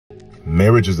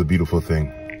Marriage is a beautiful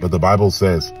thing, but the Bible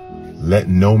says, let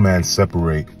no man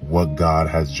separate what God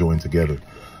has joined together.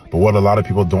 But what a lot of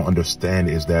people don't understand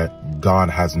is that God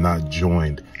has not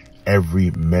joined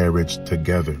every marriage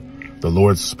together. The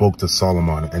Lord spoke to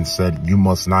Solomon and said, you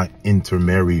must not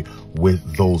intermarry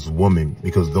with those women,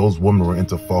 because those women were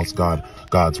into false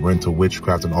gods, were into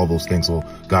witchcraft and all those things. So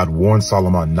God warned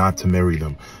Solomon not to marry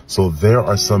them. So there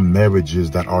are some marriages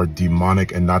that are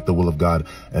demonic and not the will of God.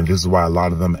 And this is why a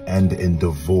lot of them end in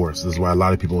divorce. This is why a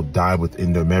lot of people die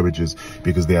within their marriages,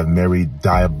 because they have married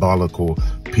diabolical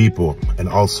people. And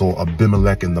also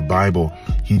Abimelech in the Bible,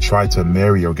 he tried to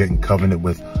marry or get in covenant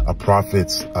with a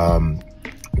prophet's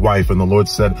wife, and the Lord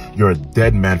said, you're a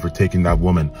dead man for taking that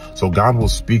woman. So God will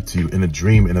speak to you in a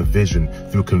dream, in a vision,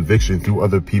 through conviction, through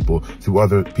other people, through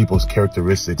other people's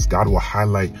characteristics. God will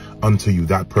highlight unto you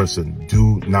that person.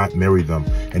 Do not marry them.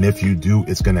 And if you do,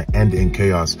 it's going to end in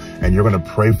chaos. And you're going to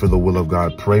pray for the will of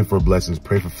God, pray for blessings,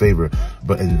 pray for favor.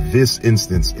 But in this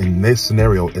instance, in this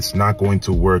scenario, it's not going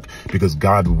to work, because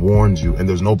God warned you, and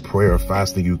there's no prayer or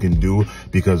fasting you can do,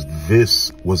 because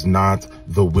this was not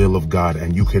the will of God,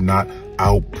 and you cannot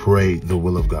outpray the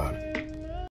will of God.